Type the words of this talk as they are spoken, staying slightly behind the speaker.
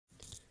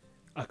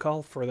I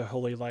call for the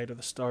holy light of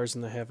the stars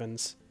in the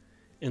heavens,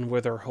 and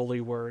with their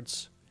holy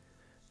words,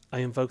 I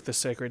invoke the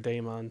sacred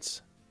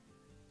daemons,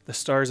 the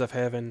stars of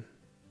heaven,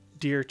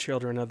 dear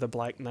children of the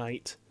black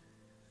night,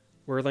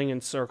 whirling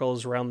in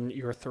circles round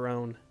your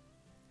throne,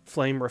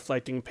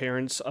 flame-reflecting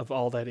parents of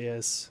all that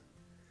is.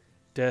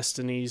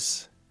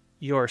 Destinies,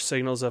 you are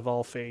signals of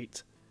all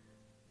fate.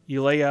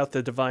 You lay out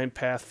the divine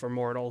path for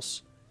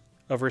mortals,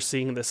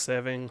 overseeing the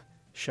 7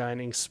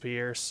 shining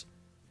spears.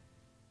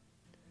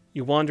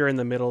 You wander in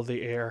the middle of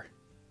the air,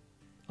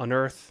 on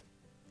earth,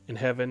 in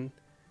heaven,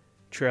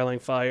 trailing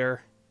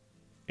fire,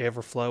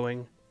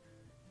 ever-flowing,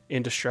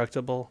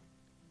 indestructible,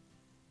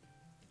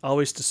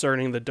 always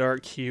discerning the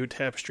dark-hued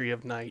tapestry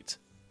of night.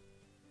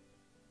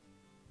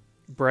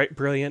 Bright,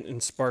 brilliant,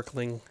 and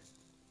sparkling,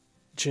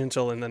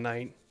 gentle in the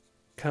night,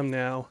 come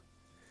now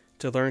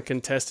to learn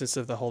contestants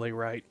of the holy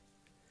rite,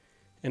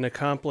 and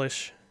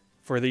accomplish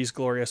for these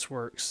glorious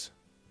works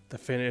the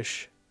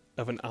finish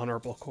of an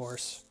honorable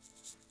course.